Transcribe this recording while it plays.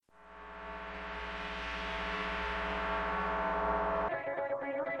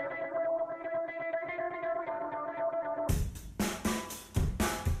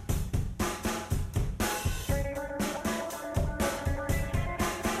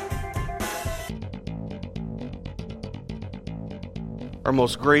Our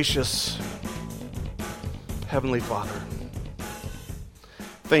most gracious Heavenly Father,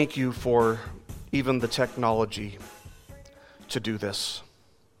 thank you for even the technology to do this.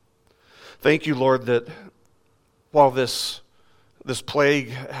 Thank you, Lord, that while this plague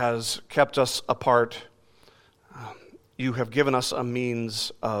has kept us apart, you have given us a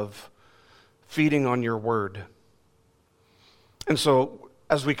means of feeding on your word. And so,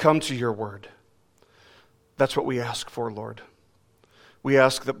 as we come to your word, that's what we ask for, Lord. We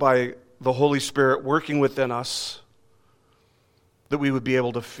ask that by the Holy Spirit working within us, that we would be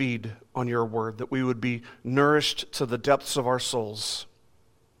able to feed on your word, that we would be nourished to the depths of our souls.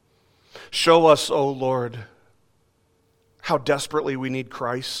 Show us, O Lord, how desperately we need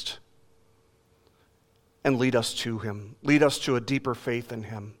Christ, and lead us to him. Lead us to a deeper faith in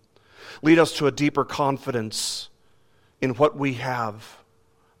him. Lead us to a deeper confidence in what we have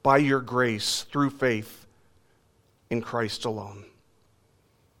by your grace through faith in Christ alone.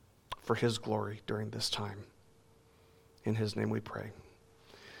 For his glory during this time. In his name we pray.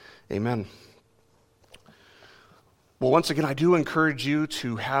 Amen. Well, once again, I do encourage you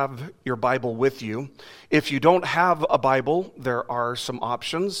to have your Bible with you. If you don't have a Bible, there are some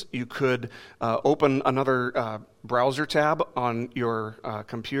options. You could open another browser tab on your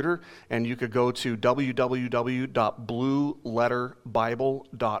computer, and you could go to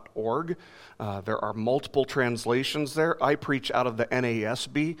www.blueletterbible.org. There are multiple translations there. I preach out of the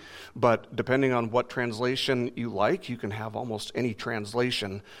NASB, but depending on what translation you like, you can have almost any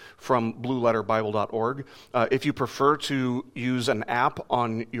translation from blueletterbible.org. If you prefer to use an app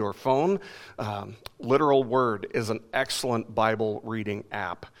on your phone, Literal Word is an excellent Bible reading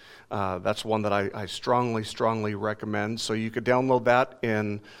app. That's one that I strongly recommend. So you could download that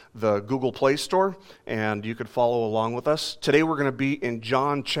in the Google Play Store, and you could follow along with us. Today we're going to be in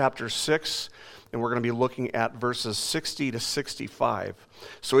John chapter 6, and we're going to be looking at verses 60 to 65.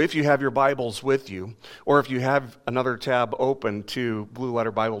 So if you have your Bibles with you, or if you have another tab open to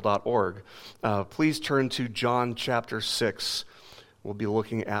blueletterbible.org, please turn to John chapter 6. We'll be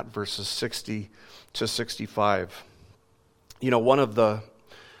looking at verses 60 to 65. You know, one of the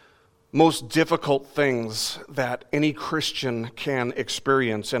most difficult things that any Christian can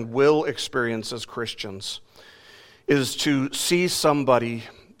experience and will experience as Christians is to see somebody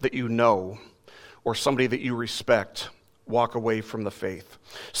that you know or somebody that you respect walk away from the faith.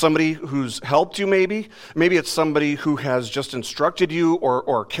 Somebody who's helped you maybe. Maybe it's somebody who has just instructed you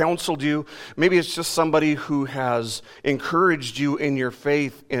or counseled you. Maybe it's just somebody who has encouraged you in your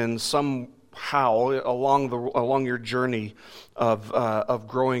faith in somehow along your journey of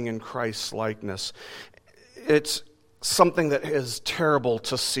growing in Christ's likeness. It's something that is terrible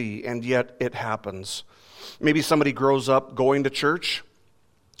to see, and yet it happens. Maybe somebody grows up going to church,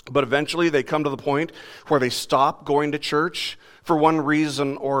 but eventually they come to the point where they stop going to church for one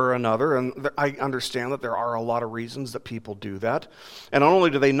reason or another, and I understand that there are a lot of reasons that people do that. And not only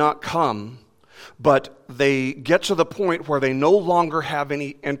do they not come, but they get to the point where they no longer have any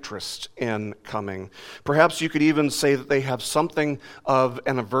interest in coming. Perhaps you could even say that they have something of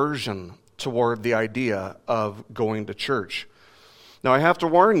an aversion toward the idea of going to church. Now, I have to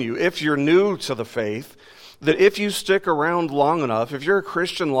warn you, if you're new to the faith, that if you stick around long enough, if you're a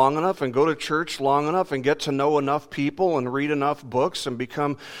Christian long enough and go to church long enough and get to know enough people and read enough books and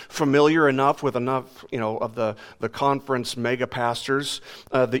become familiar enough with enough, of the conference mega pastors,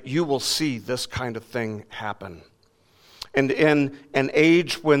 that you will see this kind of thing happen. And in an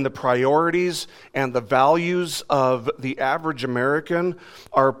age when the priorities and the values of the average American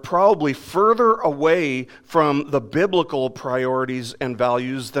are probably further away from the biblical priorities and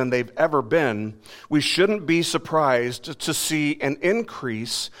values than they've ever been, we shouldn't be surprised to see an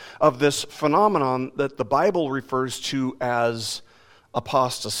increase of this phenomenon that the Bible refers to as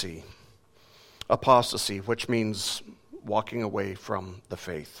apostasy. Apostasy, which means walking away from the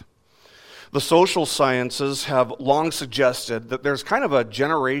faith. The social sciences have long suggested that there's kind of a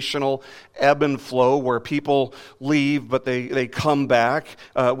generational ebb and flow where people leave, but they come back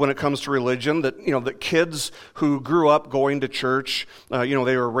when it comes to religion. That kids who grew up going to church, they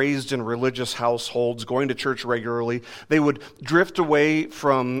were raised in religious households, going to church regularly. They would drift away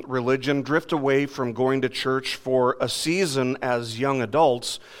from religion, drift away from going to church for a season as young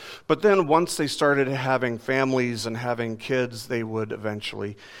adults. But then once they started having families and having kids, they would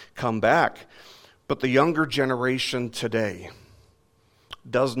eventually come back. But the younger generation today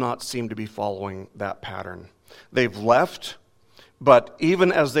does not seem to be following that pattern. They've left, but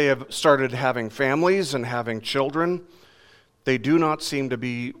even as they have started having families and having children, they do not seem to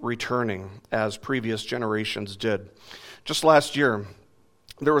be returning as previous generations did. Just last year,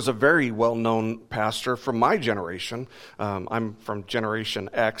 There was a very well-known pastor from my generation, I'm from Generation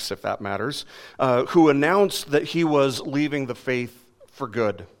X, if that matters, who announced that he was leaving the faith for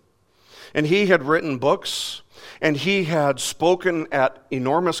good. And he had written books, and he had spoken at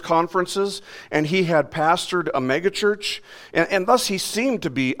enormous conferences, and he had pastored a megachurch, and thus he seemed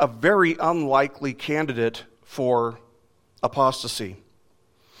to be a very unlikely candidate for apostasy.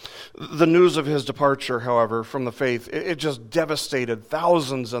 The news of his departure, however, from the faith, it just devastated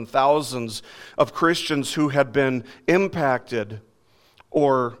thousands and thousands of Christians who had been impacted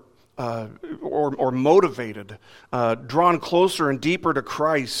or motivated, drawn closer and deeper to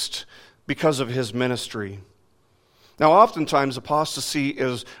Christ because of his ministry. Now, oftentimes, apostasy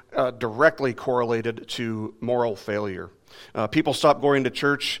is directly correlated to moral failure. People stop going to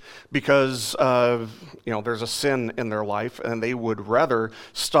church because there's a sin in their life, and they would rather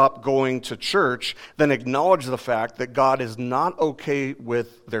stop going to church than acknowledge the fact that God is not okay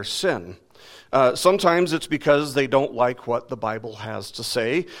with their sin. Sometimes it's because they don't like what the Bible has to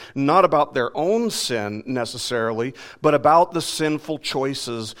say, not about their own sin necessarily, but about the sinful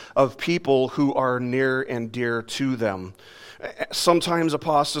choices of people who are near and dear to them. Sometimes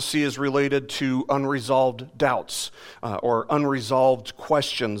apostasy is related to unresolved doubts or unresolved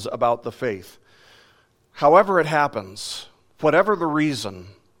questions about the faith. However it happens, whatever the reason,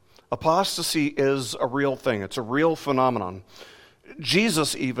 apostasy is a real thing. It's a real phenomenon.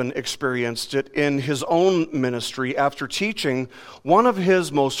 Jesus even experienced it in his own ministry after teaching one of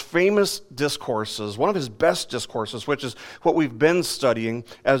his most famous discourses, one of his best discourses, which is what we've been studying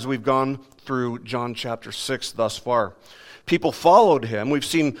as we've gone through John chapter 6 thus far. People followed him. We've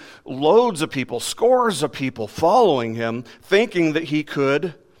seen loads of people, scores of people following him, thinking that he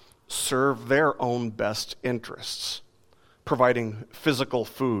could serve their own best interests, providing physical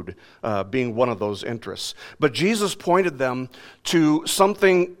food being one of those interests. But Jesus pointed them to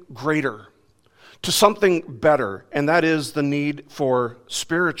something greater, to something better, and that is the need for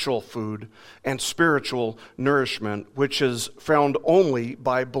spiritual food and spiritual nourishment, which is found only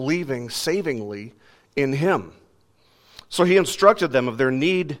by believing savingly in him. So he instructed them of their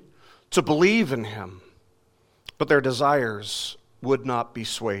need to believe in him, but their desires would not be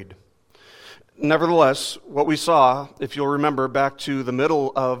swayed. Nevertheless, what we saw, if you'll remember back to the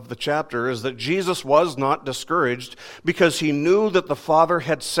middle of the chapter, is that Jesus was not discouraged because he knew that the Father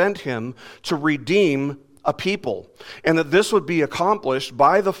had sent him to redeem a people, and that this would be accomplished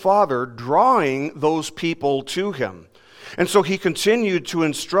by the Father drawing those people to him. And so he continued to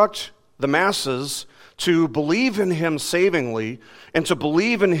instruct the masses to believe in him savingly and to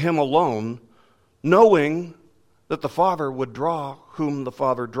believe in him alone, knowing that the Father would draw whom the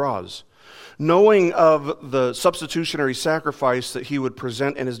Father draws. Knowing of the substitutionary sacrifice that he would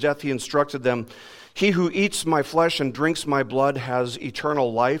present in his death, he instructed them, "He who eats my flesh and drinks my blood has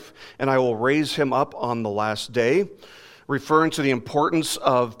eternal life, and I will raise him up on the last day." Referring to the importance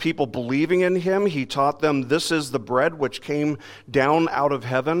of people believing in him, he taught them, "This is the bread which came down out of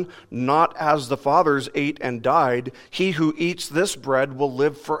heaven, not as the fathers ate and died. He who eats this bread will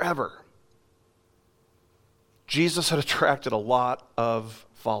live forever." Jesus had attracted a lot of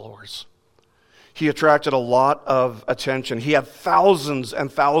followers. He attracted a lot of attention. He had thousands and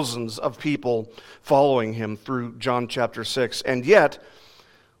thousands of people following him through John chapter 6. And yet,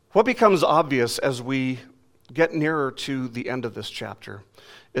 what becomes obvious as we get nearer to the end of this chapter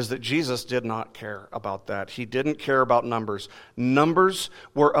is that Jesus did not care about that. He didn't care about numbers. Numbers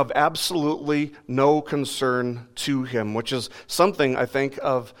were of absolutely no concern to him, which is something, I think,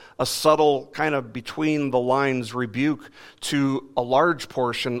 of a subtle kind of between the lines rebuke to a large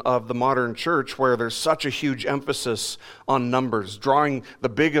portion of the modern church where there's such a huge emphasis on numbers, drawing the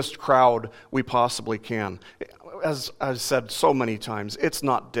biggest crowd we possibly can. As I've said so many times, it's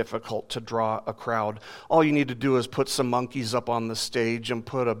not difficult to draw a crowd. All you need to do is put some monkeys up on the stage and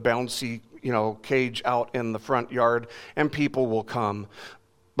put a bouncy, cage out in the front yard, and people will come.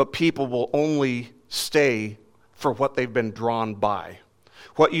 But people will only stay for what they've been drawn by.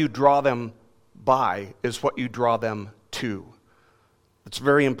 What you draw them by is what you draw them to. It's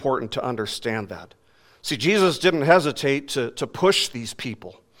very important to understand that. See, Jesus didn't hesitate to push these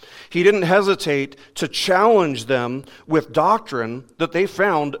people. He didn't hesitate to challenge them with doctrine that they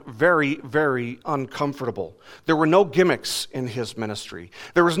found very, very uncomfortable. There were no gimmicks in his ministry.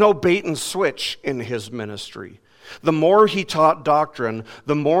 There was no bait and switch in his ministry. The more he taught doctrine,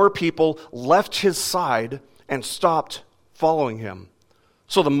 the more people left his side and stopped following him.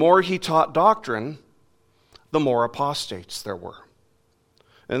 So the more he taught doctrine, the more apostates there were.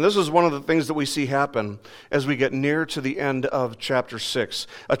 And this is one of the things that we see happen as we get near to the end of chapter 6,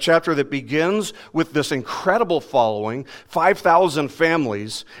 a chapter that begins with this incredible following, 5,000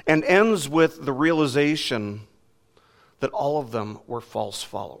 families, and ends with the realization that all of them were false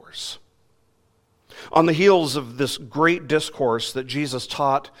followers. On the heels of this great discourse that Jesus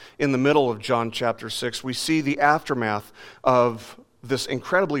taught in the middle of John chapter 6, we see the aftermath of this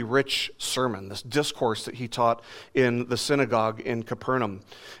incredibly rich sermon, this discourse that he taught in the synagogue in Capernaum.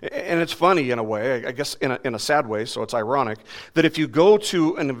 And it's funny in a way, I guess in a sad way, so it's ironic, that if you go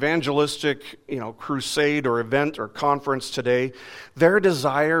to an evangelistic, crusade or event or conference today, their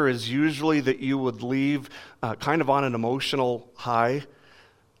desire is usually that you would leave kind of on an emotional high.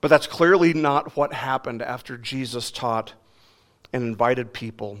 But that's clearly not what happened after Jesus taught and invited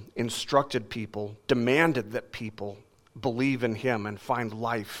people, instructed people, demanded that people believe in him and find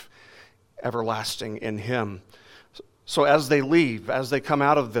life everlasting in him. So as they leave, as they come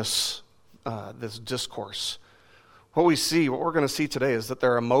out of this discourse, what we're going to see today is that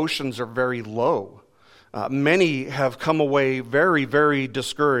their emotions are very low. Many have come away very, very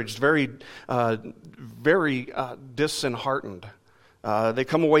discouraged, very disheartened. They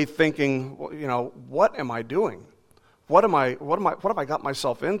come away thinking, what am I doing? What have I got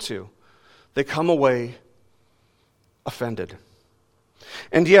myself into? They come away offended.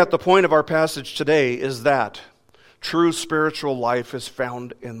 And yet, the point of our passage today is that true spiritual life is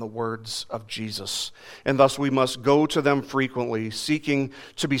found in the words of Jesus, and thus we must go to them frequently, seeking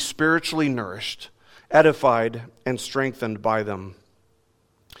to be spiritually nourished, edified, and strengthened by them.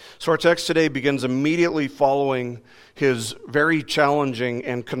 So our text today begins immediately following his very challenging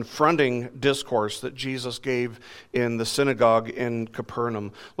and confronting discourse that Jesus gave in the synagogue in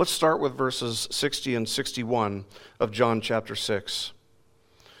Capernaum. Let's start with verses 60 and 61 of John chapter 6.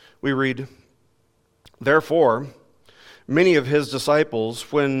 We read, "Therefore, many of his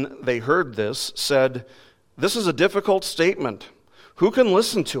disciples, when they heard this, said, 'This is a difficult statement. Who can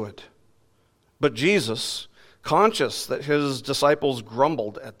listen to it?' But Jesus, conscious that his disciples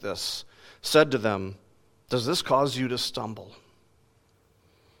grumbled at this, said to them, 'Does this cause you to stumble?'"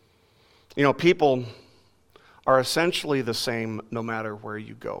 People are essentially the same no matter where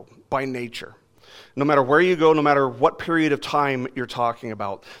you go, by nature. No matter where you go, no matter what period of time you're talking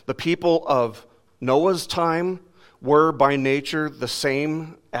about. The people of Noah's time were by nature the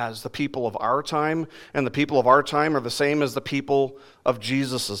same as the people of our time, and the people of our time are the same as the people of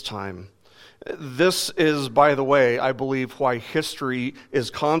Jesus' time. This is, by the way, I believe why history is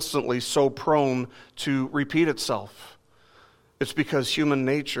constantly so prone to repeat itself. It's because human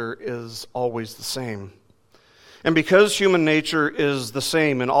nature is always the same. And because human nature is the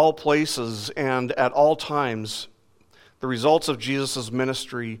same in all places and at all times, the results of Jesus'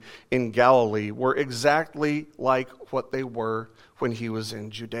 ministry in Galilee were exactly like what they were when he was in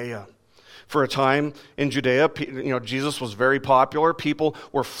Judea. For a time in Judea, Jesus was very popular. People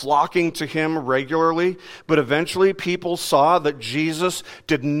were flocking to him regularly. But eventually people saw that Jesus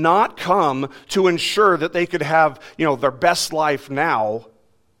did not come to ensure that they could have, their best life now.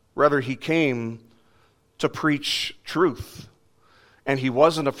 Rather, he came to preach truth. And he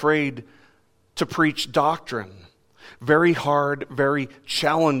wasn't afraid to preach doctrine. Very hard, very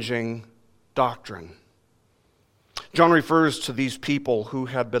challenging doctrine. John refers to these people who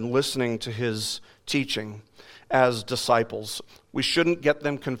had been listening to his teaching as disciples. We shouldn't get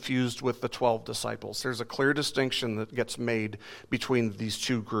them confused with the 12 disciples. There's a clear distinction that gets made between these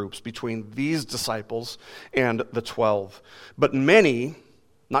two groups, between these disciples and the 12. But many,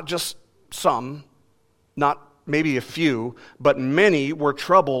 not just some, not maybe a few, but many were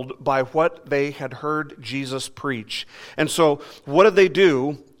troubled by what they had heard Jesus preach. And so what did they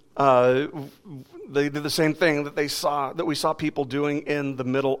do? They did the same thing that we saw people doing in the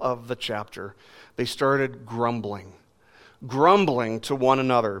middle of the chapter. They started grumbling to one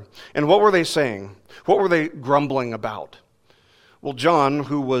another. And what were they saying? What were they grumbling about? Well, John,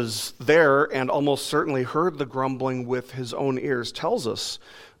 who was there and almost certainly heard the grumbling with his own ears, tells us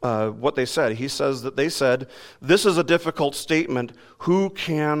what they said. He says that they said, "This is a difficult statement. Who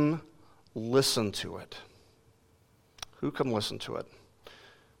can listen to it?" Who can listen to it?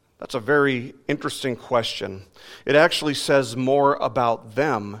 That's a very interesting question. It actually says more about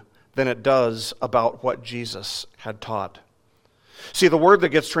them than it does about what Jesus had taught. See, the word that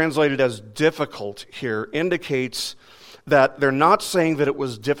gets translated as difficult here indicates that they're not saying that it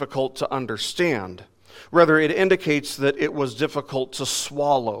was difficult to understand. Rather, it indicates that it was difficult to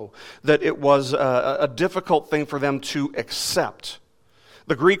swallow, that it was a difficult thing for them to accept.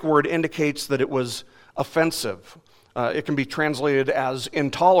 The Greek word indicates that it was offensive. It can be translated as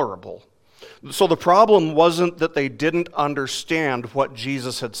intolerable. So the problem wasn't that they didn't understand what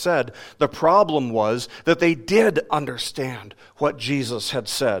Jesus had said. The problem was that they did understand what Jesus had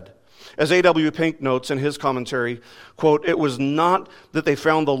said. As A.W. Pink notes in his commentary, quote, "It was not that they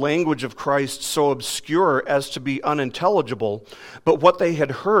found the language of Christ so obscure as to be unintelligible, but what they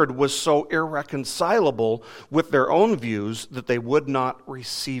had heard was so irreconcilable with their own views that they would not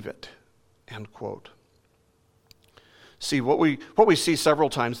receive it," end quote. See, what we see several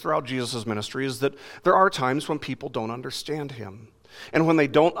times throughout Jesus' ministry is that there are times when people don't understand him. And when they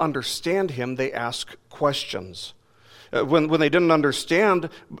don't understand him, they ask questions. When they didn't understand,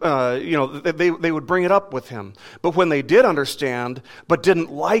 they would bring it up with him. But when they did understand, but didn't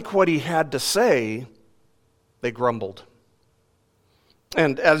like what he had to say, they grumbled.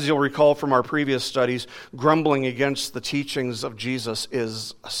 And as you'll recall from our previous studies, grumbling against the teachings of Jesus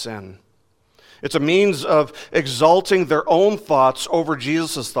is a sin. It's a means of exalting their own thoughts over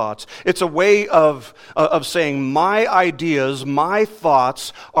Jesus' thoughts. It's a way of saying, my ideas, my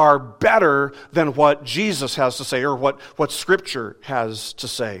thoughts are better than what Jesus has to say or what Scripture has to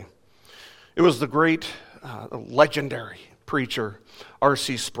say. It was the great, legendary preacher,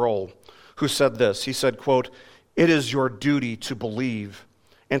 R.C. Sproul, who said this. He said, quote, "It is your duty to believe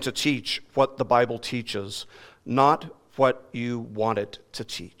and to teach what the Bible teaches, not what you want it to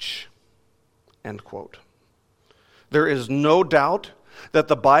teach." End quote. There is no doubt that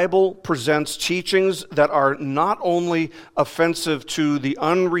the Bible presents teachings that are not only offensive to the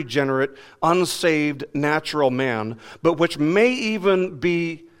unregenerate, unsaved natural man, but which may even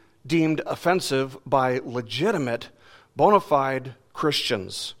be deemed offensive by legitimate, bona fide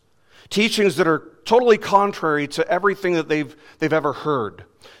Christians. Teachings that are totally contrary to everything that they've ever heard.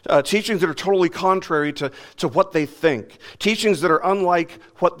 Teachings that are totally contrary to what they think. Teachings that are unlike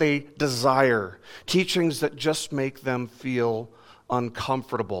what they desire. Teachings that just make them feel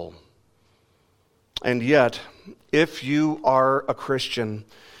uncomfortable. And yet, if you are a Christian,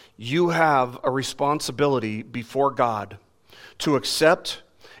 you have a responsibility before God to accept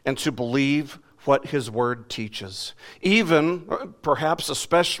and to believe what His Word teaches. Even, perhaps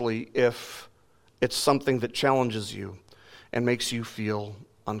especially, if it's something that challenges you and makes you feel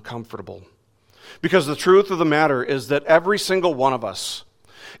uncomfortable. Because the truth of the matter is that every single one of us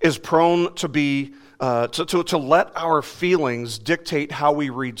is prone to be to let our feelings dictate how we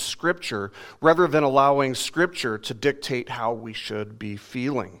read Scripture rather than allowing Scripture to dictate how we should be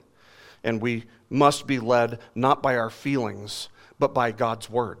feeling. And we must be led not by our feelings, but by God's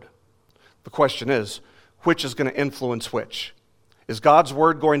Word. The question is, which is going to influence which? Is God's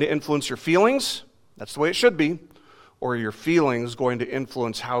Word going to influence your feelings? That's the way it should be. Or are your feelings going to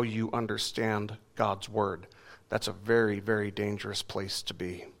influence how you understand God's Word? That's a very, very dangerous place to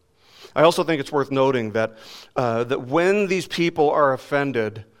be. I also think it's worth noting that when these people are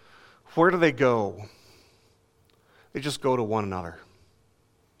offended, where do they go? They just go to one another.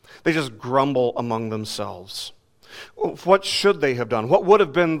 They just grumble among themselves. What should they have done? What would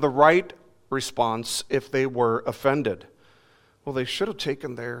have been the right response if they were offended? Well, they should have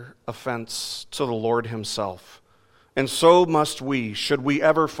taken their offense to the Lord Himself. And so must we, should we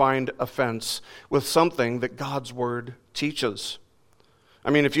ever find offense with something that God's Word teaches. I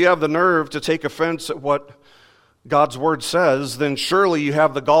mean, if you have the nerve to take offense at what God's Word says, then surely you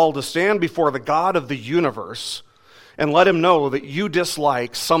have the gall to stand before the God of the universe and let Him know that you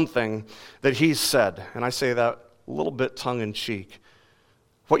dislike something that He's said. And I say that a little bit tongue-in-cheek.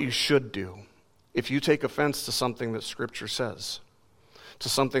 What you should do if you take offense to something that Scripture says, to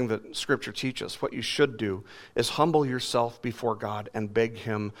something that Scripture teaches, what you should do is humble yourself before God and beg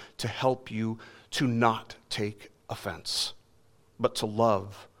Him to help you to not take offense, but to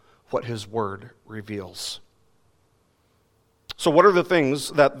love what His Word reveals. So what are the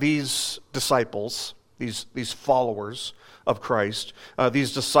things that these disciples, these followers of Christ,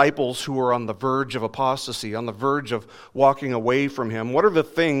 these disciples who are on the verge of apostasy, on the verge of walking away from Him, what are the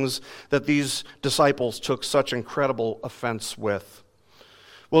things that these disciples took such incredible offense with?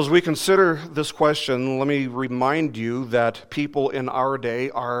 Well, as we consider this question, let me remind you that people in our day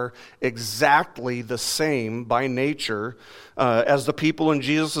are exactly the same by nature as the people in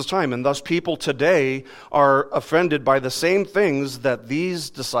Jesus' time. And thus people today are offended by the same things that these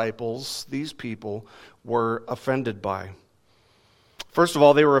disciples, these people, were offended by. First of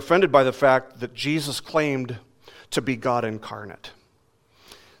all, they were offended by the fact that Jesus claimed to be God incarnate.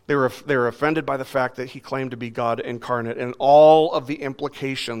 They were offended by the fact that He claimed to be God incarnate and all of the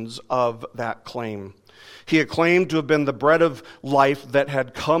implications of that claim. He had claimed to have been the bread of life that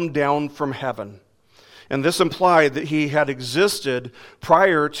had come down from heaven. And this implied that He had existed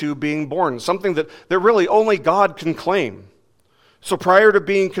prior to being born, something that really only God can claim. So prior to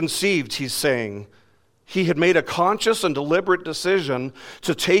being conceived, he's saying, he had made a conscious and deliberate decision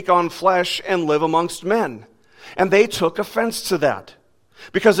to take on flesh and live amongst men. And they took offense to that,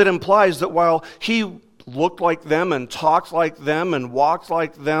 because it implies that while he looked like them and talked like them and walked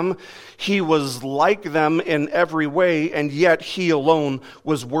like them, he was like them in every way, and yet he alone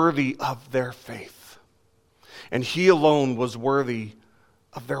was worthy of their faith. And he alone was worthy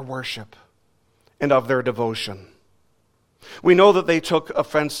of their worship and of their devotion. We know that they took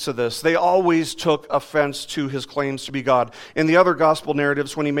offense to this. They always took offense to his claims to be God. In the other gospel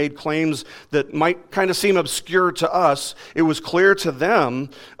narratives, when he made claims that might kind of seem obscure to us, it was clear to them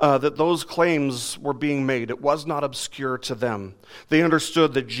that those claims were being made. It was not obscure to them. They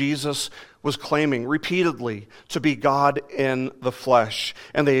understood that Jesus was claiming repeatedly to be God in the flesh,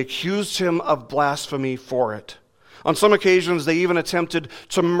 and they accused him of blasphemy for it. On some occasions, they even attempted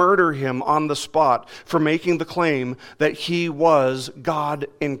to murder him on the spot for making the claim that he was God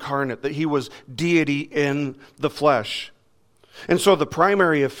incarnate, that he was deity in the flesh. And so the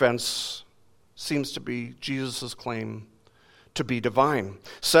primary offense seems to be Jesus' claim to be divine.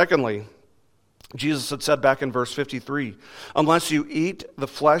 Secondly, Jesus had said back in verse 53, "Unless you eat the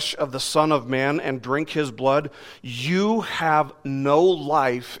flesh of the Son of Man and drink his blood, you have no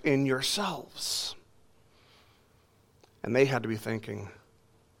life in yourselves." And they had to be thinking,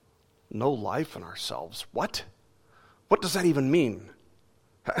 no life in ourselves. What? What does that even mean?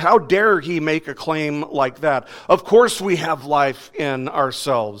 How dare he make a claim like that? Of course we have life in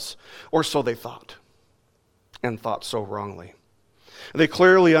ourselves. Or so they thought, and thought so wrongly. They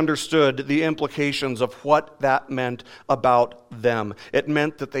clearly understood the implications of what that meant about them. It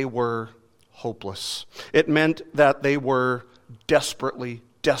meant that they were hopeless. It meant that they were desperately,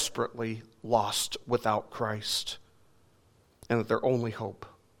 desperately lost without Christ. And that their only hope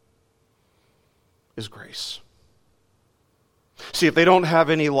is grace. See, if they don't have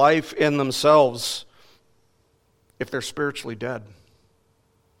any life in themselves, if they're spiritually dead,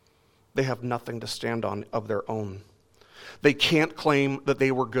 they have nothing to stand on of their own. They can't claim that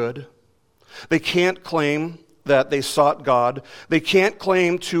they were good. They can't claim that they sought God. They can't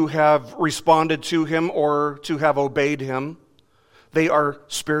claim to have responded to him or to have obeyed him. They are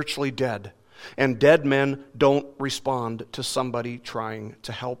spiritually dead. And dead men don't respond to somebody trying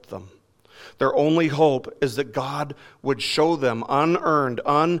to help them. Their only hope is that God would show them unearned,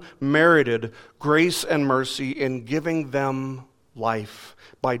 unmerited grace and mercy in giving them life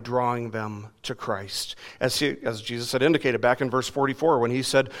by drawing them to Christ. As Jesus had indicated back in verse 44 when he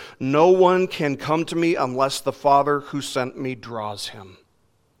said, "No one can come to me unless the Father who sent me draws him."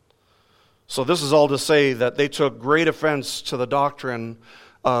 So this is all to say that they took great offense to the doctrine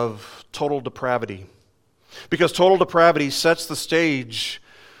of total depravity. Because total depravity sets the stage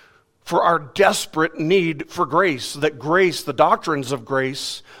for our desperate need for grace. That grace, the doctrines of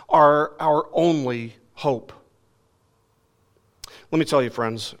grace, are our only hope. Let me tell you,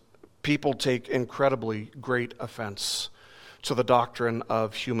 friends, people take incredibly great offense to the doctrine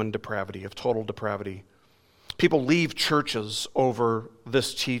of human depravity, of total depravity. People leave churches over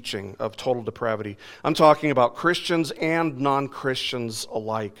this teaching of total depravity. I'm talking about Christians and non-Christians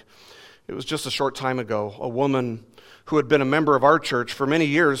alike. It was just a short time ago, a woman who had been a member of our church for many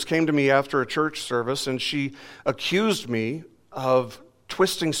years came to me after a church service, and she accused me of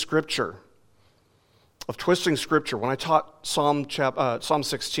twisting Scripture. When I taught Psalm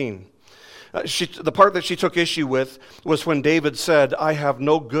 16. The part that she took issue with was when David said, "I have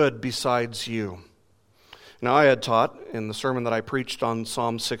no good besides you." Now, I had taught in the sermon that I preached on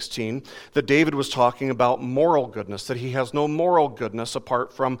Psalm 16 that David was talking about moral goodness, that he has no moral goodness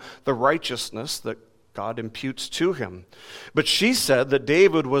apart from the righteousness that God imputes to him. But she said that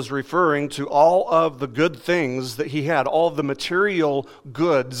David was referring to all of the good things that he had, all of the material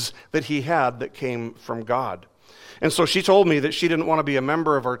goods that he had that came from God. And so she told me that she didn't want to be a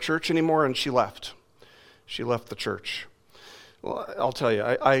member of our church anymore, and she left. She left the church. Well, I'll tell you,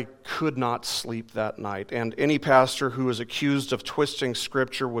 I could not sleep that night, and any pastor who is accused of twisting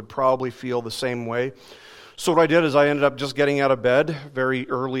Scripture would probably feel the same way. So what I did is I ended up just getting out of bed very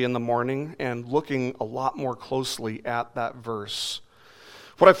early in the morning and looking a lot more closely at that verse.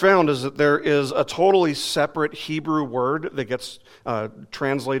 What I found is that there is a totally separate Hebrew word that gets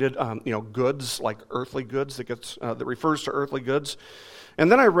translated, goods, like earthly goods, that refers to earthly goods.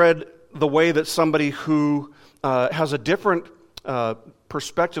 And then I read the way that somebody who has a different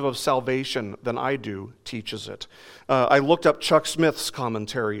perspective of salvation than I do teaches it. I looked up Chuck Smith's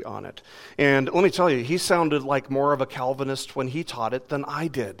commentary on it. And let me tell you, he sounded like more of a Calvinist when he taught it than I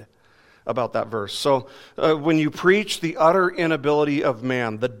did. about that verse. So when you preach the utter inability of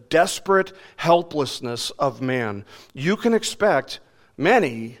man, the desperate helplessness of man, you can expect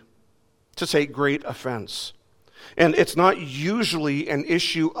many to take great offense. And it's not usually an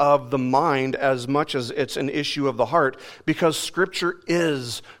issue of the mind as much as it's an issue of the heart, because Scripture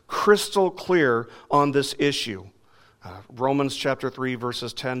is crystal clear on this issue. Romans chapter 3,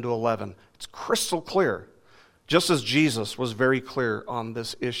 verses 10 to 11. It's crystal clear, just as Jesus was very clear on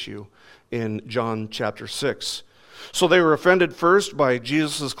this issue in John chapter 6. So they were offended first by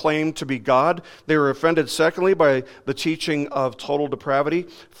Jesus' claim to be God. They were offended secondly by the teaching of total depravity.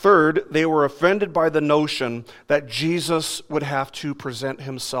 Third, they were offended by the notion that Jesus would have to present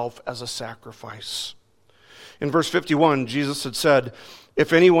himself as a sacrifice. In verse 51, Jesus had said,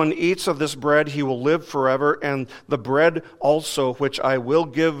 "If anyone eats of this bread, he will live forever, and the bread also which I will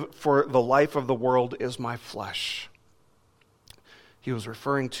give for the life of the world is my flesh." He was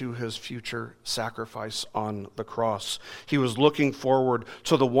referring to his future sacrifice on the cross. He was looking forward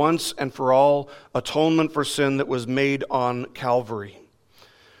to the once and for all atonement for sin that was made on Calvary.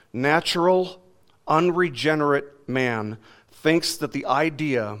 Natural, unregenerate man thinks that the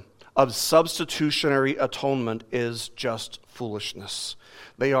idea of substitutionary atonement is just foolishness.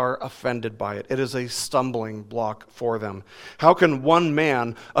 They are offended by it. It is a stumbling block for them. How can one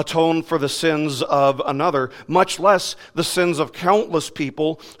man atone for the sins of another, much less the sins of countless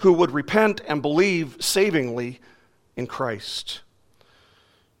people who would repent and believe savingly in Christ?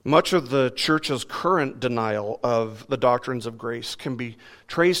 Much of the church's current denial of the doctrines of grace can be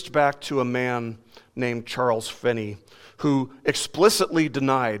traced back to a man named Charles Finney, who explicitly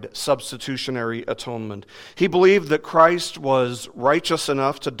denied substitutionary atonement. He believed that Christ was righteous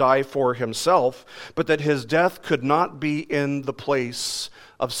enough to die for himself, but that his death could not be in the place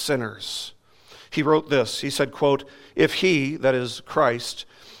of sinners. He wrote this. He said, quote, "If he," that is Christ,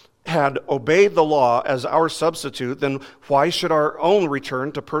 "had obeyed the law as our substitute, then why should our own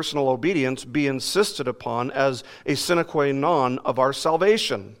return to personal obedience be insisted upon as a sine qua non of our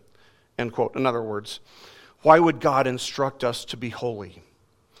salvation?" End quote. In other words, why would God instruct us to be holy?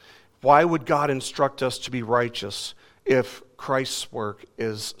 Why would God instruct us to be righteous if Christ's work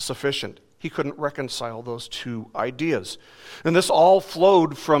is sufficient? He couldn't reconcile those two ideas. And this all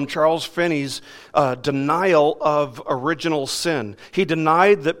flowed from Charles Finney's denial of original sin. He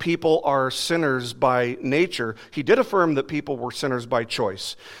denied that people are sinners by nature. He did affirm that people were sinners by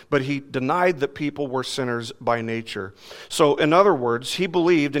choice, but he denied that people were sinners by nature. So in other words, he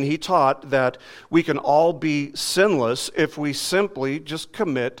believed and he taught that we can all be sinless if we simply just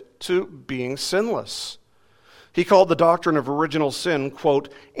commit to being sinless. He called the doctrine of original sin, quote,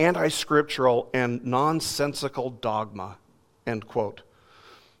 "anti-scriptural and nonsensical dogma," end quote.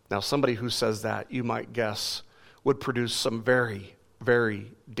 Now, somebody who says that, you might guess, would produce some very,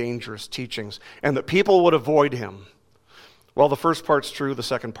 very dangerous teachings, and that people would avoid him. Well, the first part's true, the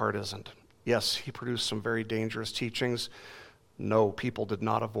second part isn't. Yes, he produced some very dangerous teachings. No, people did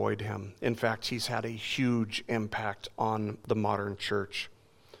not avoid him. In fact, he's had a huge impact on the modern church.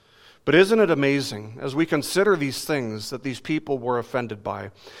 But isn't it amazing, as we consider these things that these people were offended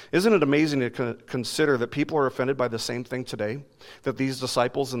by, isn't it amazing to consider that people are offended by the same thing today that these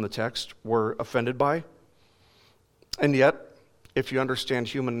disciples in the text were offended by? And yet, if you understand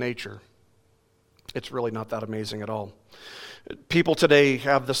human nature, it's really not that amazing at all. People today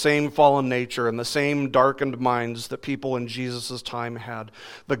have the same fallen nature and the same darkened minds that people in Jesus' time had.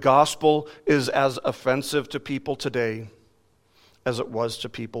 The gospel is as offensive to people today as it was to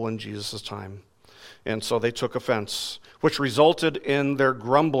people in Jesus' time. And so they took offense, which resulted in their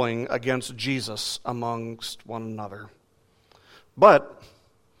grumbling against Jesus amongst one another. But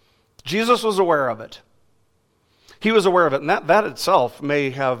Jesus was aware of it. He was aware of it, and that itself may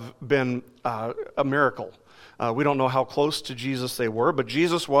have been a miracle. We don't know how close to Jesus they were, but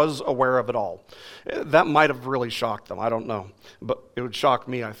Jesus was aware of it all. That might have really shocked them. I don't know. But it would shock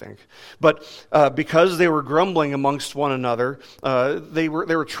me, I think. But because they were grumbling amongst one another, they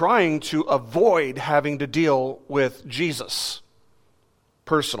were trying to avoid having to deal with Jesus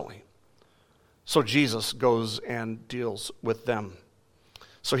personally. So Jesus goes and deals with them.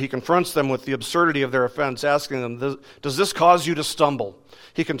 So he confronts them with the absurdity of their offense, asking them, "Does this cause you to stumble?"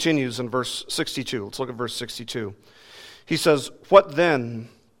 He continues in verse 62. Let's look at verse 62. He says, "What then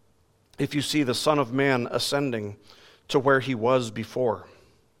if you see the Son of Man ascending to where he was before?"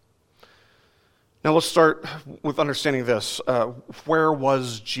 Now let's start with understanding this. Where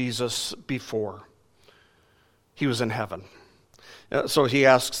was Jesus before? He was in heaven. So he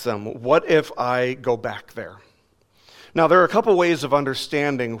asks them, what if I go back there? Now, there are a couple ways of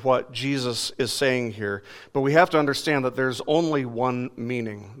understanding what Jesus is saying here, but we have to understand that there's only one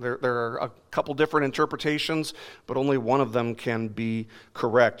meaning. There are a couple different interpretations, but only one of them can be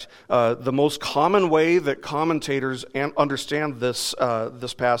correct. The most common way that commentators understand this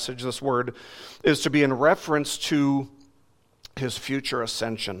passage, this word, is to be in reference to his future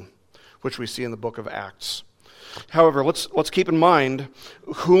ascension, which we see in the book of Acts. However, let's keep in mind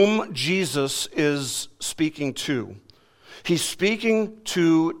whom Jesus is speaking to. He's speaking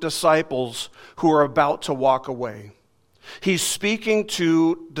to disciples who are about to walk away. He's speaking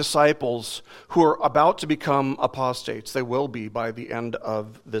to disciples who are about to become apostates. They will be by the end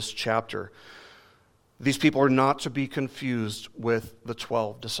of this chapter. These people are not to be confused with the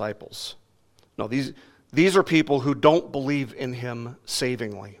 12 disciples. No, these are people who don't believe in him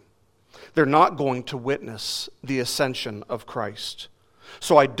savingly. They're not going to witness the ascension of Christ.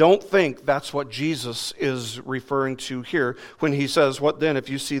 So I don't think that's what Jesus is referring to here when he says, "What then if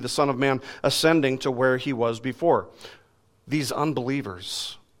you see the Son of Man ascending to where he was before?" These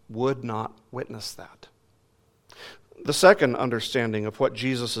unbelievers would not witness that. The second understanding of what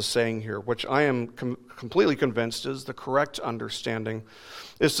Jesus is saying here, which I am completely convinced is the correct understanding,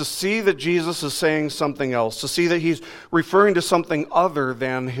 is to see that Jesus is saying something else, to see that he's referring to something other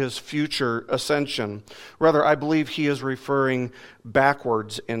than his future ascension. Rather, I believe he is referring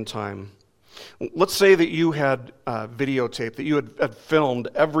backwards in time. Let's say that you had videotaped, that you had filmed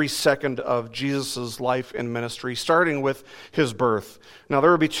every second of Jesus' life and ministry, starting with his birth. Now,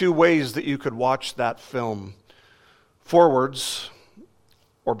 there would be two ways that you could watch that film: forwards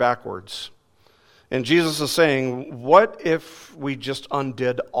or backwards. And Jesus is saying, what if we just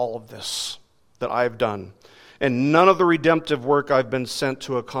undid all of this that I've done, and none of the redemptive work I've been sent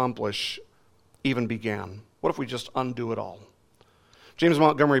to accomplish even began? What if we just undo it all? James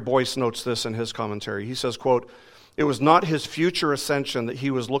Montgomery Boyce notes this in his commentary. He says, quote, "It was not his future ascension that he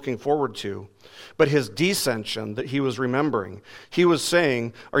was looking forward to, but his descension that he was remembering. He was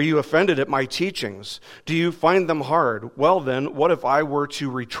saying, 'Are you offended at my teachings? Do you find them hard? Well then, what if I were to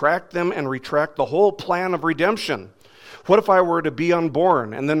retract them and retract the whole plan of redemption? What if I were to be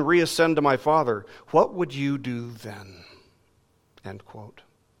unborn and then reascend to my Father? What would you do then?'" End quote.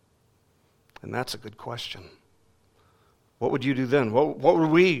 And that's a good question. What would you do then? What would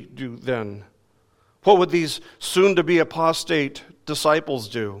we do then? What would these soon-to-be apostate disciples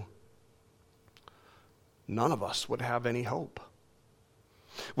do? None of us would have any hope.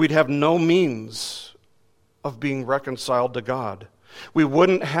 We'd have no means of being reconciled to God. We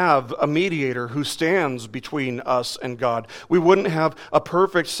wouldn't have a mediator who stands between us and God. We wouldn't have a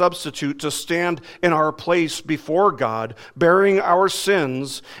perfect substitute to stand in our place before God, bearing our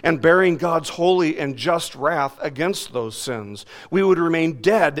sins and bearing God's holy and just wrath against those sins. We would remain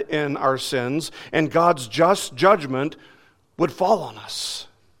dead in our sins, and God's just judgment would fall on us.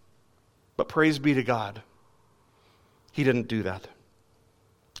 But praise be to God, he didn't do that.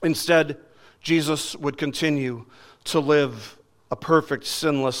 Instead, Jesus would continue to live a perfect,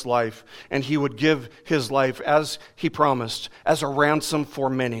 sinless life, and he would give his life, as he promised, as a ransom for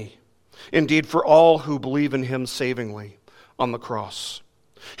many. Indeed, for all who believe in him savingly on the cross.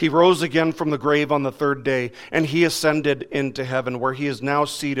 He rose again from the grave on the third day, and he ascended into heaven, where he is now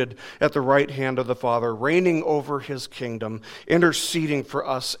seated at the right hand of the Father, reigning over his kingdom, interceding for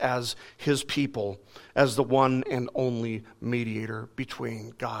us as his people, as the one and only mediator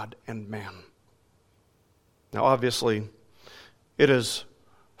between God and man. Now, obviously, it is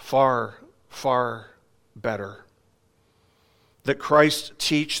far, far better that Christ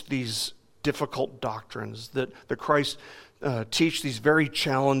teach these difficult doctrines, that Christ teach these very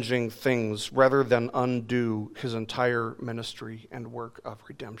challenging things rather than undo his entire ministry and work of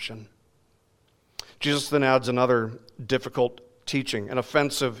redemption. Jesus then adds another difficult teaching, an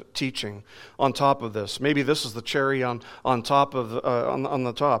offensive teaching on top of this. Maybe this is the cherry on top of on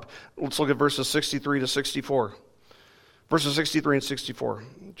the top. Let's look at verses 63 to 64. Verses 63 and 64,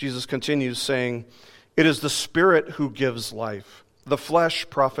 Jesus continues saying, "It is the Spirit who gives life. The flesh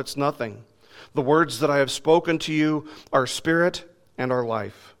profits nothing. The words that I have spoken to you are spirit and are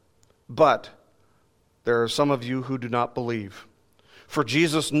life. But there are some of you who do not believe." For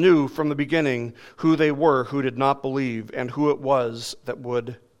Jesus knew from the beginning who they were who did not believe and who it was that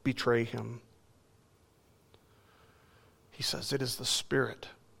would betray him. He says, it is the Spirit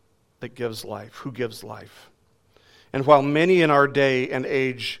that gives life, who gives life. And while many in our day and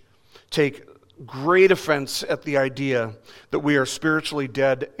age take great offense at the idea that we are spiritually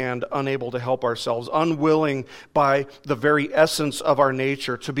dead and unable to help ourselves, unwilling by the very essence of our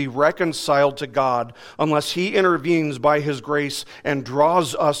nature to be reconciled to God unless He intervenes by His grace and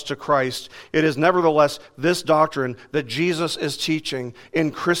draws us to Christ. It is nevertheless this doctrine that Jesus is teaching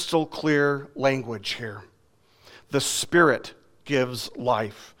in crystal clear language here. The Spirit gives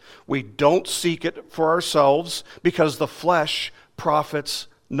life. We don't seek it for ourselves because the flesh profits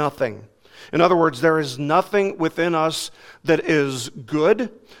nothing. In other words, there is nothing within us that is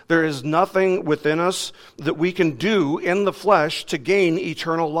good. There is nothing within us that we can do in the flesh to gain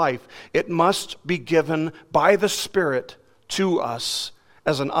eternal life. It must be given by the Spirit to us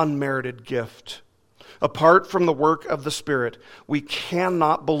as an unmerited gift. Apart from the work of the Spirit, we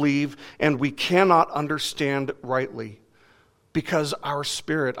cannot believe and we cannot understand rightly, because our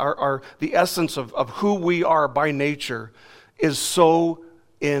spirit, the essence of who we are by nature, is so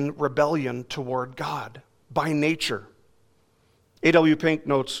in rebellion toward God by nature. A.W. Pink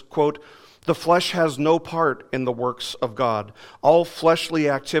notes, quote, "The flesh has no part in the works of God. All fleshly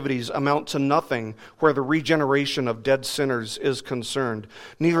activities amount to nothing where the regeneration of dead sinners is concerned.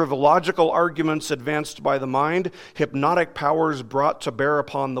 Neither the logical arguments advanced by the mind, hypnotic powers brought to bear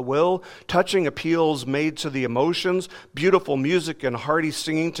upon the will, touching appeals made to the emotions, beautiful music and hearty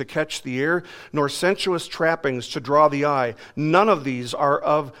singing to catch the ear, nor sensuous trappings to draw the eye, none of these are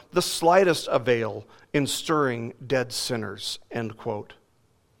of the slightest avail in stirring dead sinners," end quote.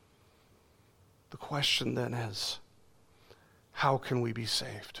 The question then is, how can we be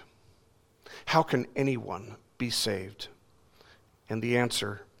saved? How can anyone be saved? And the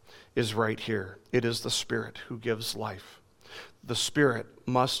answer is right here. It is the Spirit who gives life. The Spirit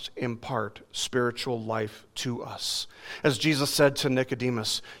must impart spiritual life to us. As Jesus said to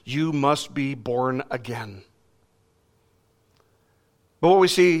Nicodemus, "You must be born again." But what we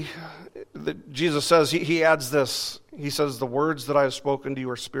see that Jesus says, he adds this. He says, "The words that I have spoken to you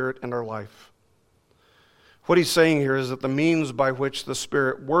are spirit and are life." What he's saying here is that the means by which the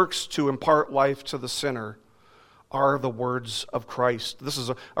Spirit works to impart life to the sinner are the words of Christ. This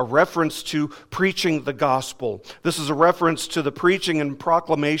is a reference to preaching the gospel. This is a reference to the preaching and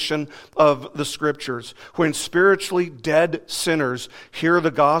proclamation of the Scriptures. When spiritually dead sinners hear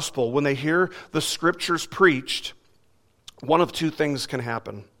the gospel, when they hear the Scriptures preached, one of two things can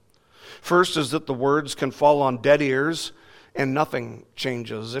happen. First is that the words can fall on dead ears and nothing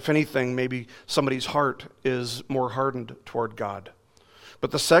changes. If anything, maybe somebody's heart is more hardened toward God.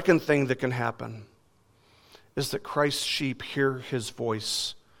 But the second thing that can happen is that Christ's sheep hear His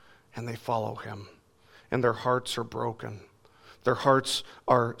voice and they follow Him. And their hearts are broken. Their hearts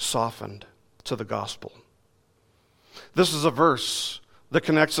are softened to the gospel. This is a verse that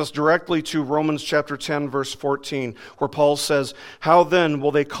connects us directly to Romans chapter 10, verse 14, where Paul says, "How then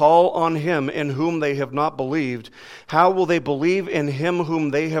will they call on Him in whom they have not believed? How will they believe in Him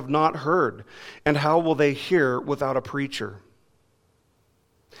whom they have not heard? And how will they hear without a preacher?"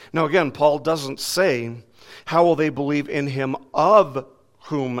 Now again, Paul doesn't say, "How will they believe in Him of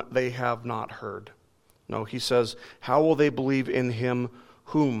whom they have not heard?" No, he says, "How will they believe in Him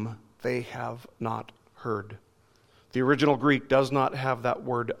whom they have not heard?" The original Greek does not have that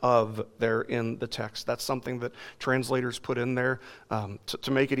word "of" there in the text. That's something that translators put in there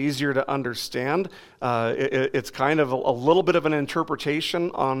to make it easier to understand. It's kind of a little bit of an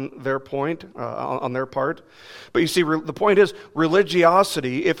interpretation on their point, on their part. But you see, the point is,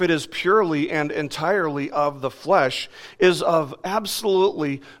 religiosity, if it is purely and entirely of the flesh, is of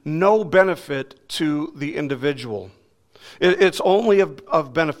absolutely no benefit to the individual. It's only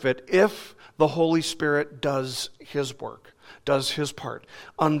of benefit if the Holy Spirit does His work, does His part,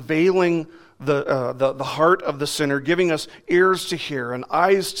 unveiling the heart of the sinner, giving us ears to hear and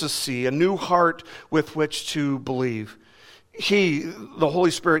eyes to see, a new heart with which to believe. He, the Holy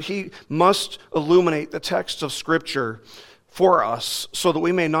Spirit, He must illuminate the text of Scripture for us so that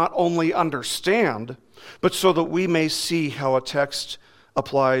we may not only understand, but so that we may see how a text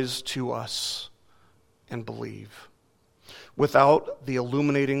applies to us and believe. Without the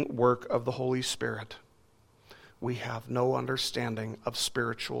illuminating work of the Holy Spirit, we have no understanding of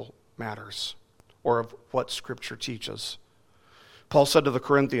spiritual matters or of what Scripture teaches. Paul said to the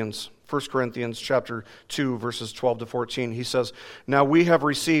Corinthians, 1 Corinthians chapter 2, verses 12 to 14, he says, "Now we have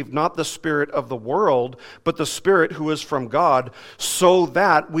received not the spirit of the world, but the Spirit who is from God, so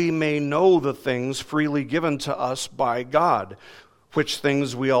that we may know the things freely given to us by God. which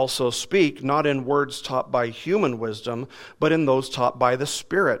things we also speak, not in words taught by human wisdom, but in those taught by the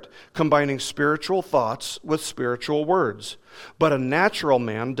Spirit, combining spiritual thoughts with spiritual words. But a natural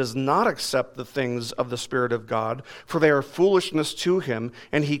man does not accept the things of the Spirit of God, for they are foolishness to him,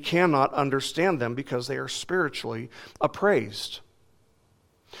 and he cannot understand them because they are spiritually appraised.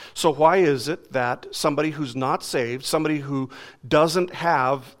 So why is it that somebody who's not saved, somebody who doesn't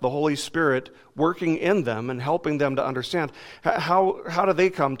have the Holy Spirit working in them and helping them to understand, how do they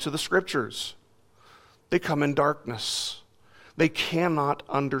come to the Scriptures? They come in darkness. They cannot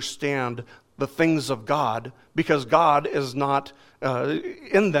understand the things of God because God is not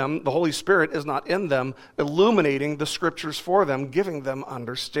in them. The Holy Spirit is not in them, illuminating the Scriptures for them, giving them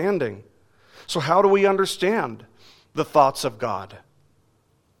understanding. So how do we understand the thoughts of God?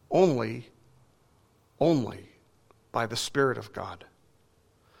 Only by the Spirit of God.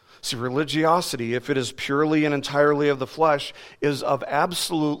 See, religiosity, if it is purely and entirely of the flesh, is of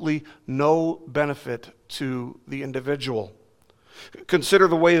absolutely no benefit to the individual. Consider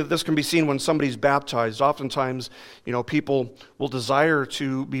the way that this can be seen when somebody's baptized. Oftentimes, people will desire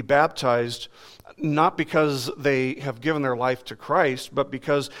to be baptized not because they have given their life to Christ, but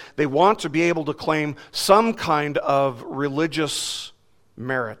because they want to be able to claim some kind of religious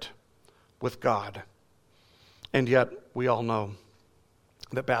merit with God. And yet, we all know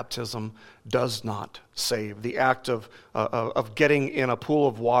that baptism does not save. The act of getting in a pool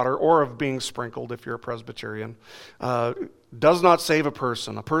of water or of being sprinkled, if you're a Presbyterian, does not save a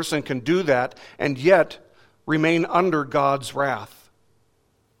person. A person can do that and yet remain under God's wrath,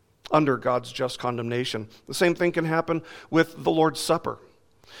 under God's just condemnation. The same thing can happen with the Lord's Supper.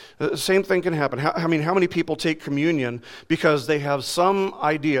 The same thing can happen. How many people take communion because they have some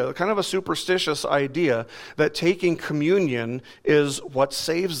idea, kind of a superstitious idea, that taking communion is what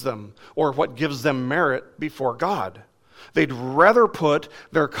saves them or what gives them merit before God? They'd rather put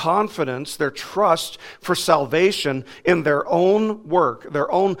their confidence, their trust for salvation in their own work, their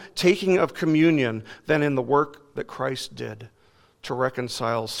own taking of communion, than in the work that Christ did to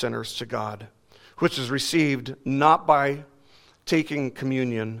reconcile sinners to God, which is received not by taking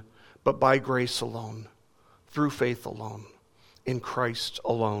communion, but by grace alone, through faith alone, in Christ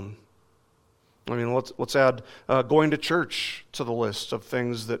alone. Let's add going to church to the list of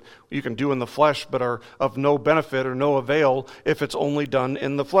things that you can do in the flesh but are of no benefit or no avail if it's only done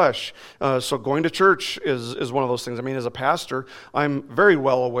in the flesh. So going to church is one of those things. As a pastor, I'm very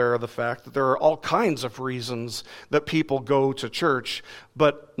well aware of the fact that there are all kinds of reasons that people go to church,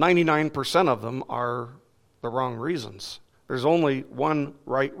 but 99% of them are the wrong reasons. There's only one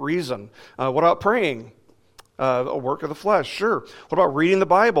right reason. What about praying? A work of the flesh, sure. What about reading the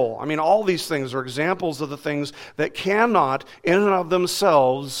Bible? All these things are examples of the things that cannot, in and of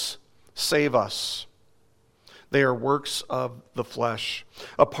themselves, save us. They are works of the flesh.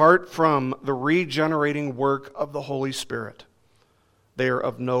 Apart from the regenerating work of the Holy Spirit, they are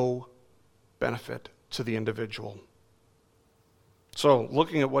of no benefit to the individual. So,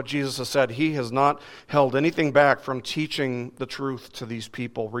 looking at what Jesus has said, he has not held anything back from teaching the truth to these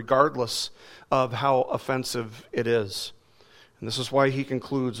people, regardless of how offensive it is. And this is why he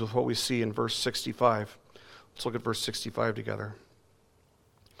concludes with what we see in verse 65. Let's look at verse 65 together.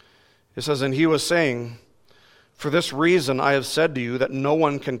 It says, "And he was saying, 'For this reason I have said to you that no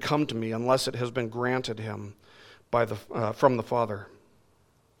one can come to me unless it has been granted him from the Father.'"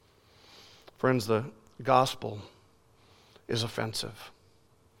 Friends, the gospel is offensive.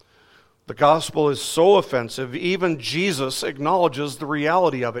 The gospel is so offensive, even Jesus acknowledges the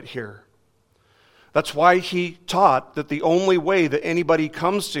reality of it here. That's why he taught that the only way that anybody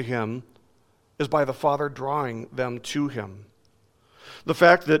comes to him is by the Father drawing them to him. The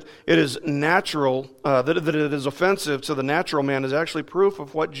fact that it is natural, that it is offensive to the natural man is actually proof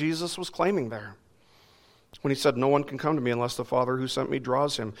of what Jesus was claiming there. When he said, "No one can come to me unless the Father who sent me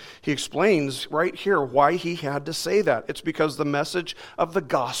draws him." He explains right here why he had to say that. It's because the message of the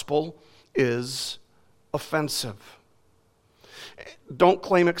gospel is offensive. Don't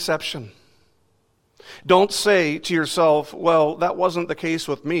claim exception. Don't say to yourself, "Well, that wasn't the case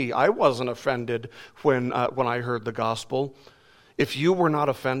with me. I wasn't offended when I heard the gospel." If you were not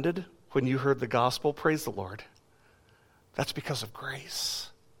offended when you heard the gospel, praise the Lord. That's because of grace.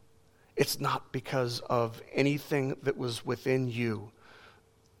 It's not because of anything that was within you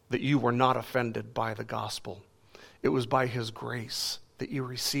that you were not offended by the gospel. It was by his grace that you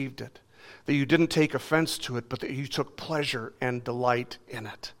received it, that you didn't take offense to it, but that you took pleasure and delight in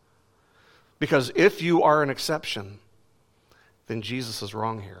it. Because if you are an exception, then Jesus is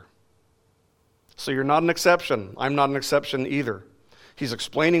wrong here. So you're not an exception. I'm not an exception either. He's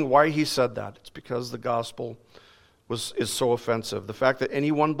explaining why he said that. It's because the gospel is so offensive. The fact that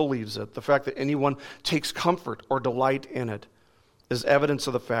anyone believes it, the fact that anyone takes comfort or delight in it, is evidence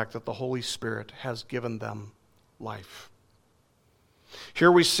of the fact that the Holy Spirit has given them life.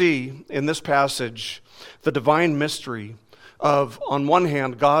 Here we see in this passage the divine mystery of, on one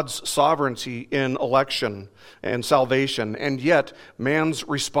hand, God's sovereignty in election and salvation, and yet man's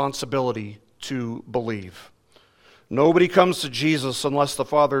responsibility to believe. Nobody comes to Jesus unless the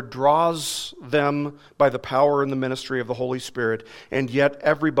Father draws them by the power and the ministry of the Holy Spirit, and yet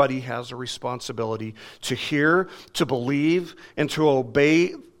everybody has a responsibility to hear, to believe, and to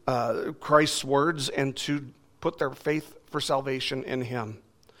obey Christ's words, and to put their faith for salvation in Him.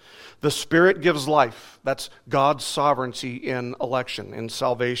 The Spirit gives life. That's God's sovereignty in election, in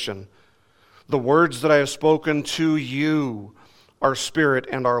salvation. The words that I have spoken to you are spirit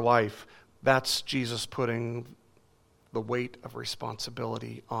and are life. That's Jesus putting the weight of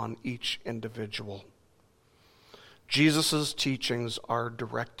responsibility on each individual. Jesus' teachings are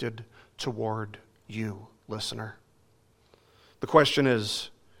directed toward you, listener. The question is,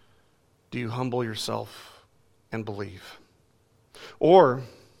 do you humble yourself and believe? Or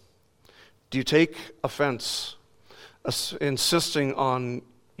do you take offense, insisting on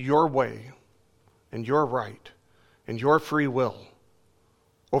your way and your right and your free will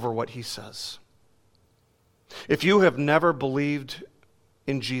over what He says? If you have never believed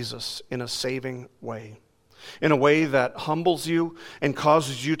in Jesus in a saving way, in a way that humbles you and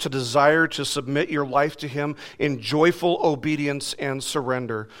causes you to desire to submit your life to Him in joyful obedience and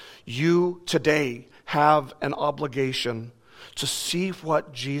surrender, you today have an obligation to see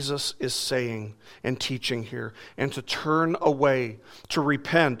what Jesus is saying and teaching here, and to turn away, to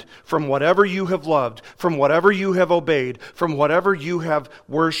repent from whatever you have loved, from whatever you have obeyed, from whatever you have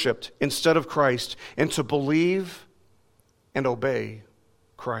worshiped instead of Christ, and to believe and obey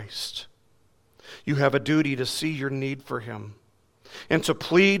Christ. You have a duty to see your need for Him and to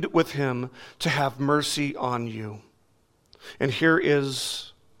plead with Him to have mercy on you. And here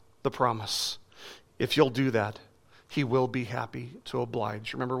is the promise. If you'll do that, He will be happy to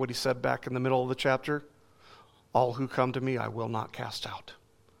oblige. Remember what He said back in the middle of the chapter? All who come to me, I will not cast out.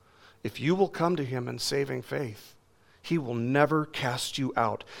 If you will come to Him in saving faith, He will never cast you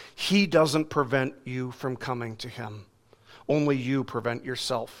out. He doesn't prevent you from coming to Him. Only you prevent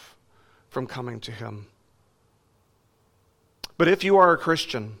yourself from coming to Him. But if you are a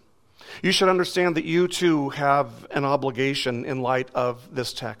Christian, you should understand that you too have an obligation in light of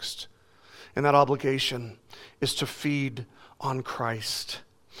this text. And that obligation is to feed on Christ,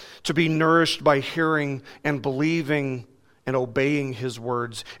 to be nourished by hearing and believing and obeying His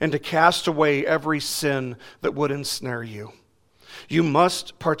words, and to cast away every sin that would ensnare you. You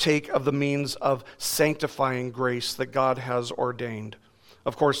must partake of the means of sanctifying grace that God has ordained.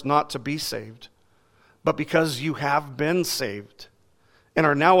 Of course, not to be saved, but because you have been saved and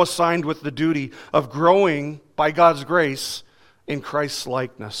are now assigned with the duty of growing by God's grace in Christ's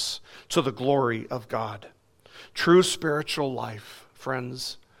likeness to the glory of God. True spiritual life,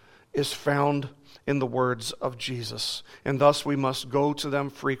 friends, is found in the words of Jesus, and thus we must go to them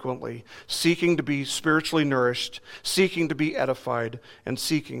frequently, seeking to be spiritually nourished, seeking to be edified, and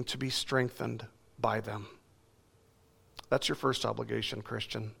seeking to be strengthened by them. That's your first obligation,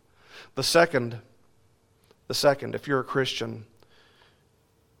 Christian. The second, if you're a Christian,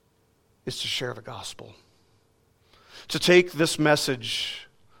 is to share the gospel. To take this message,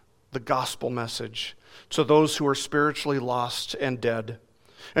 the gospel message, to those who are spiritually lost and dead,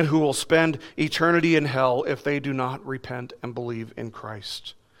 and who will spend eternity in hell if they do not repent and believe in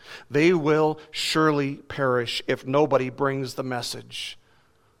Christ. They will surely perish if nobody brings the message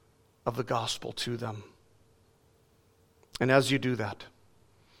of the gospel to them. And as you do that,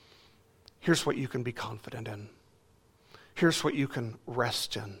 here's what you can be confident in. Here's what you can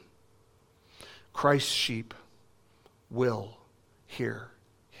rest in. Christ's sheep will hear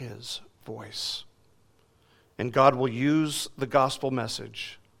His voice. And God will use the gospel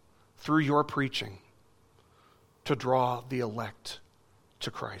message through your preaching to draw the elect to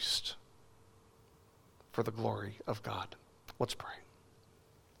Christ for the glory of God. Let's pray.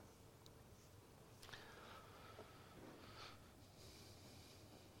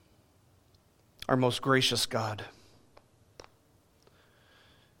 Our most gracious God,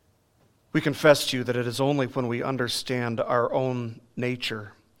 we confess to You that it is only when we understand our own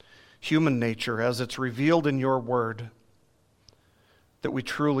nature, human nature, as it's revealed in Your word, that we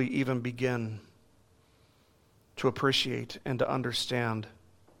truly even begin to appreciate and to understand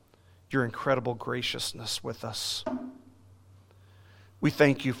Your incredible graciousness with us. We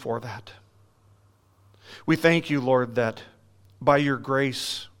thank You for that. We thank You, Lord, that by Your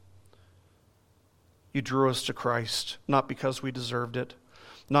grace, You drew us to Christ, not because we deserved it,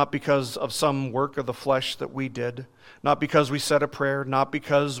 not because of some work of the flesh that we did, not because we said a prayer, not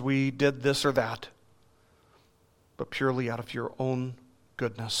because we did this or that, but purely out of your own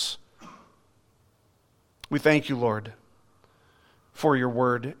goodness. We thank you, Lord, for your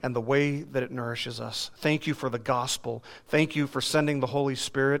word and the way that it nourishes us. Thank you for the gospel. Thank you for sending the Holy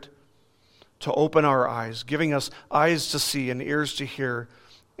Spirit to open our eyes, giving us eyes to see and ears to hear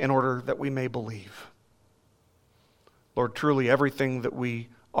in order that we may believe. Lord, truly everything that we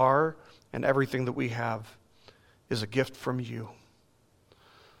are and everything that we have is a gift from you.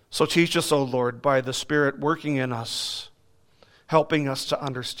 So teach us, O Lord, by the Spirit working in us, helping us to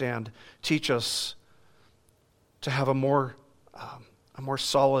understand. Teach us to have a more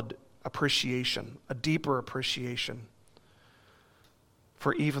solid appreciation, a deeper appreciation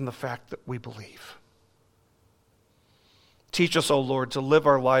for even the fact that we believe. Teach us, O Lord, to live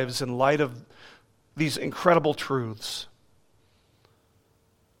our lives in light of these incredible truths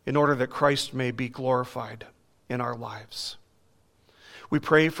in order that Christ may be glorified in our lives. We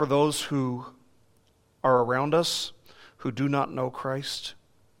pray for those who are around us, who do not know Christ.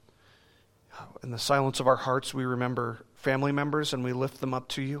 In the silence of our hearts, we remember family members and we lift them up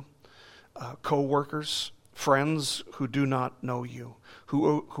to you. Co-workers, friends who do not know you,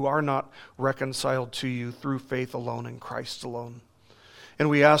 who are not reconciled to you through faith alone in Christ alone. And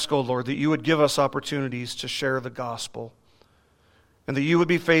we ask, O Lord, that you would give us opportunities to share the gospel, and that you would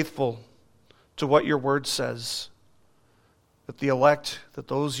be faithful to what your word says, that the elect, that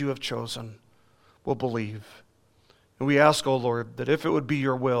those you have chosen, will believe. And we ask, O Lord, that if it would be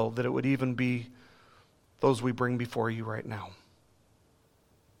your will, that it would even be those we bring before you right now.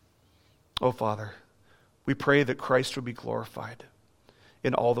 O Father, we pray that Christ would be glorified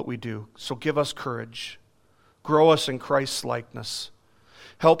in all that we do. So give us courage. Grow us in Christ's likeness.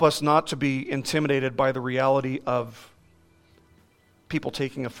 Help us not to be intimidated by the reality of people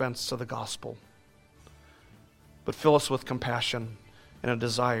taking offense to the gospel, but fill us with compassion and a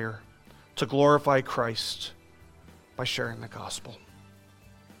desire to glorify Christ by sharing the gospel.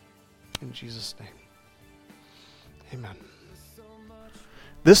 In Jesus' name, amen.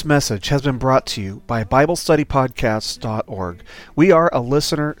 This message has been brought to you by BibleStudyPodcasts.org. We are a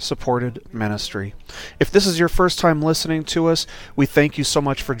listener-supported ministry. If this is your first time listening to us, we thank you so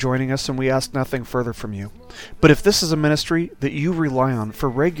much for joining us, and we ask nothing further from you. But if this is a ministry that you rely on for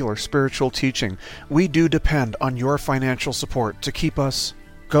regular spiritual teaching, we do depend on your financial support to keep us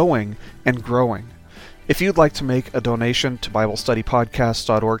going and growing. If you'd like to make a donation to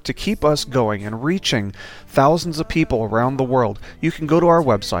BibleStudyPodcasts.org to keep us going and reaching thousands of people around the world, you can go to our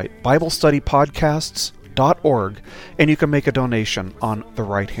website, BibleStudyPodcasts.org, and you can make a donation on the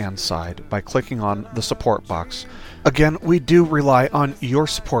right-hand side by clicking on the support box. Again, we do rely on your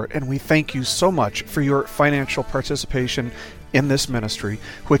support, and we thank you so much for your financial participation in this ministry,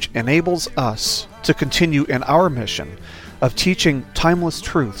 which enables us to continue in our mission of teaching timeless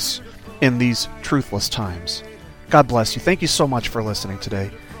truths in these truthless times. God bless you. Thank you so much for listening today,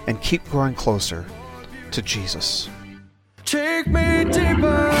 and keep growing closer to Jesus. Take me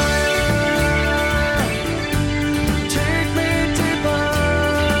deeper.